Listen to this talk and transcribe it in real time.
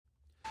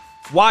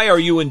Why are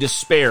you in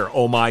despair,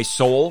 O my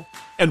soul?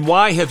 And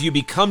why have you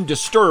become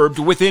disturbed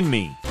within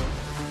me?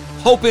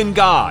 Hope in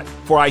God,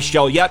 for I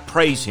shall yet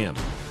praise him,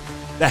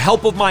 the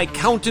help of my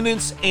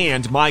countenance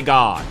and my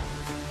God.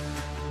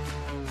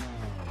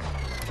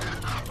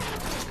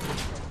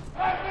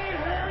 Let me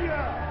hear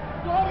you!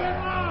 Going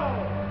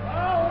low!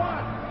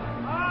 A1,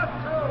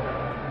 A2,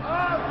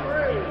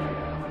 A3.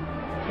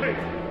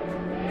 Please.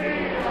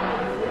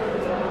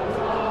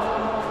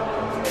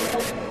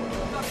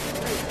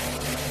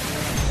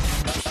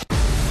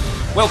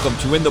 Welcome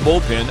to In the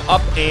Bullpen,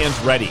 Up and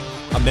Ready,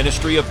 a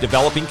ministry of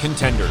developing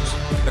contenders.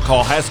 The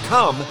call has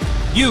come.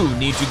 You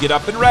need to get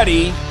up and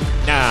ready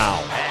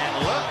now.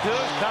 And look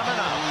who's coming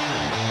up.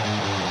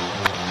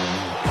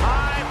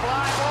 High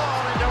fly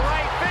ball into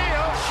right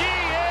field. She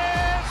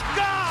is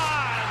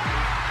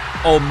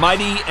gone.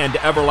 Almighty and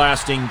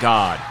everlasting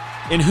God,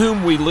 in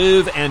whom we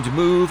live and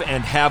move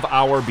and have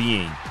our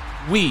being,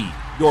 we,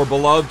 your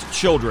beloved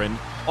children,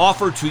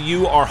 offer to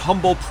you our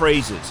humble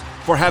praises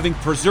for having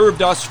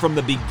preserved us from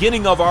the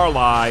beginning of our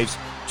lives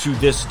to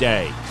this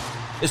day.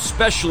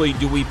 Especially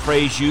do we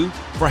praise you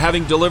for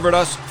having delivered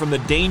us from the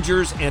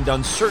dangers and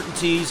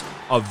uncertainties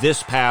of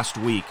this past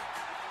week.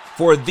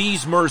 For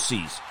these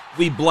mercies,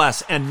 we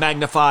bless and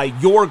magnify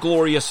your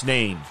glorious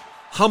name,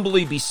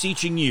 humbly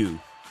beseeching you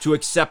to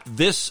accept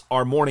this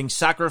our morning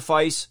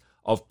sacrifice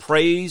of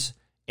praise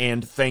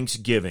and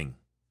thanksgiving.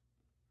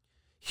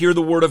 Hear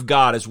the word of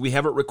God as we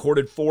have it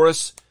recorded for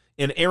us,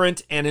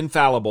 inerrant and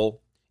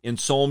infallible, in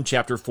Psalm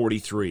chapter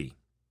 43.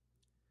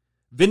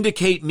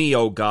 Vindicate me,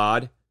 O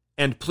God,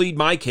 and plead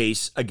my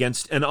case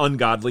against an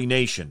ungodly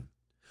nation.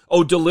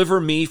 O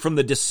deliver me from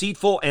the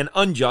deceitful and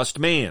unjust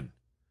man.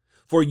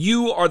 For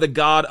you are the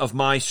God of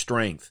my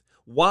strength.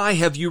 Why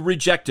have you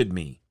rejected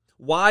me?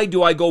 Why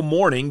do I go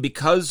mourning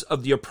because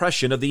of the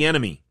oppression of the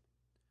enemy?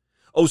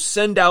 O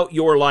send out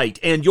your light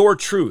and your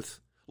truth.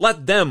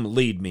 Let them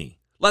lead me.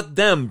 Let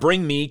them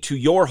bring me to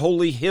your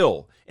holy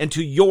hill and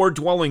to your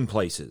dwelling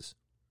places.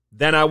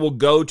 Then I will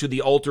go to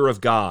the altar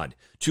of God,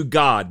 to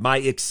God my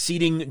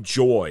exceeding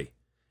joy.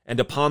 And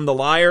upon the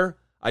lyre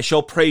I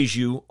shall praise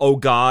you, O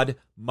God,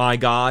 my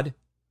God.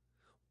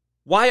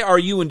 Why are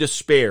you in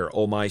despair,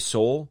 O my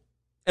soul?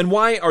 And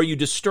why are you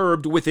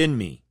disturbed within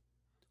me?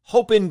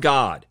 Hope in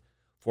God,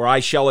 for I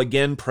shall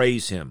again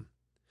praise him,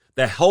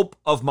 the help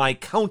of my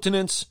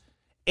countenance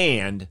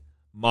and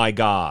my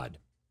God.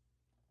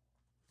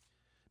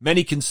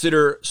 Many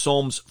consider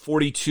Psalms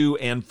 42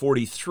 and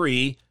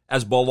 43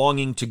 as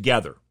belonging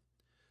together.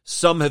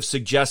 Some have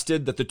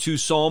suggested that the two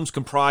psalms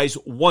comprise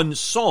one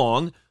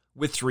song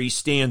with three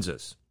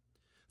stanzas.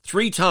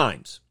 Three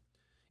times,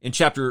 in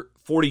chapter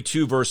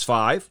 42, verse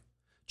 5,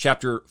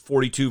 chapter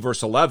 42,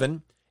 verse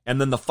 11, and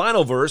then the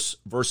final verse,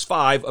 verse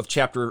 5 of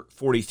chapter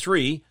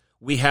 43,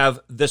 we have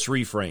this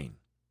refrain.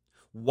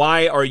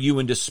 Why are you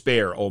in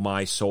despair, O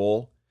my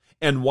soul?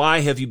 And why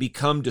have you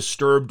become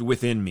disturbed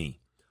within me?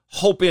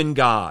 Hope in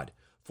God,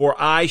 for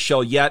I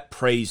shall yet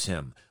praise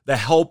him, the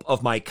help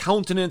of my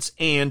countenance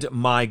and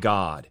my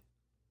God.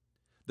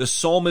 The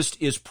psalmist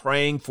is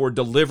praying for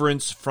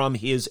deliverance from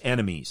his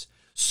enemies,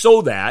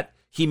 so that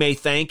he may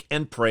thank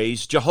and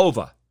praise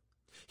Jehovah.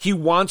 He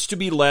wants to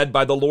be led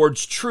by the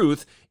Lord's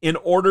truth in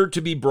order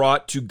to be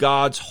brought to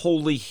God's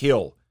holy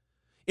hill,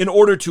 in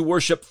order to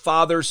worship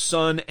Father,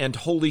 Son, and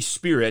Holy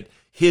Spirit,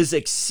 his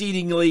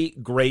exceedingly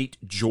great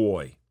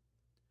joy.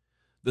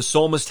 The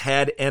psalmist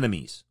had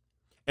enemies,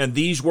 and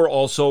these were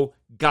also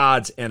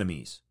God's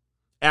enemies.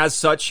 As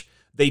such,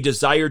 they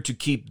desired to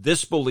keep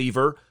this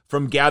believer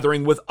from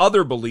gathering with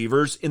other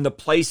believers in the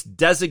place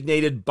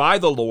designated by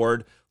the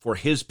Lord for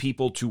his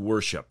people to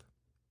worship.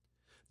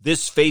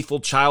 This faithful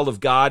child of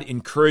God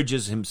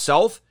encourages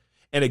himself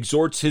and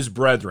exhorts his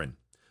brethren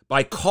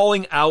by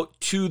calling out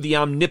to the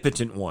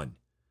omnipotent one,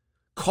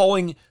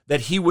 calling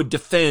that he would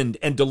defend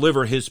and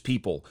deliver his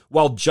people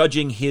while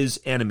judging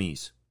his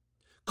enemies,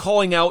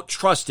 calling out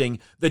trusting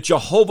that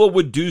Jehovah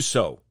would do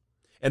so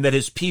and that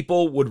his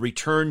people would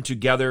return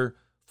together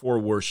for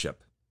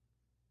worship.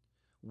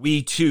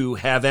 We too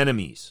have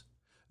enemies.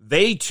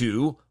 They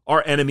too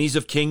are enemies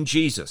of King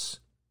Jesus.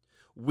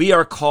 We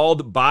are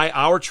called by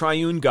our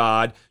triune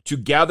God to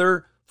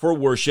gather for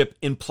worship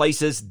in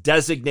places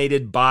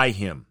designated by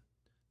him.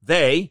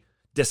 They,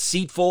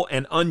 deceitful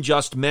and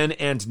unjust men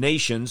and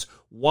nations,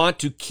 want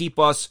to keep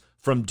us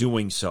from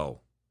doing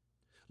so.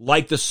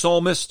 Like the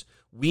psalmist,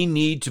 we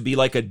need to be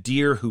like a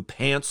deer who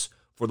pants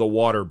for the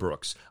water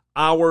brooks.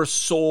 Our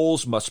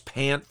souls must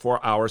pant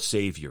for our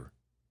Savior.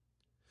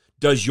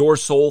 Does your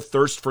soul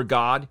thirst for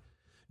God?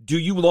 Do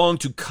you long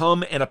to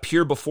come and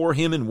appear before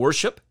him in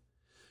worship?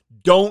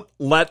 Don't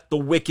let the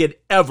wicked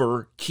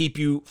ever keep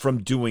you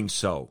from doing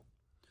so.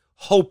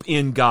 Hope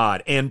in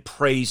God and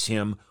praise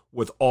him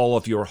with all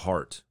of your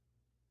heart.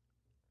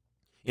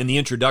 In the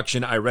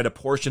introduction, I read a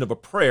portion of a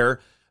prayer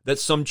that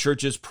some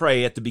churches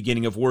pray at the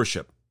beginning of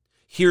worship.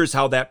 Here's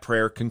how that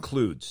prayer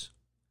concludes.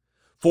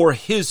 For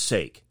his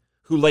sake,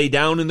 who lay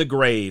down in the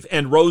grave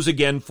and rose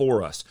again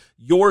for us,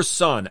 your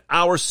Son,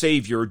 our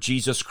Savior,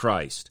 Jesus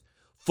Christ.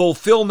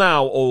 Fulfill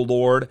now, O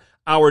Lord,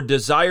 our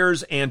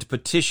desires and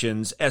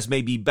petitions as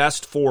may be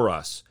best for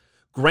us,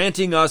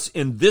 granting us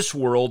in this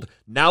world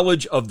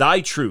knowledge of thy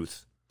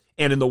truth,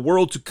 and in the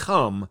world to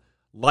come,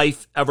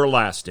 life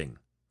everlasting.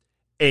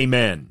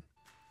 Amen.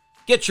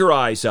 Get your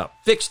eyes up,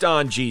 fixed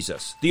on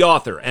Jesus, the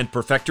author and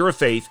perfecter of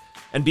faith,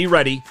 and be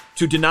ready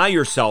to deny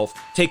yourself,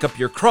 take up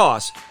your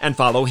cross, and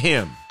follow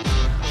him.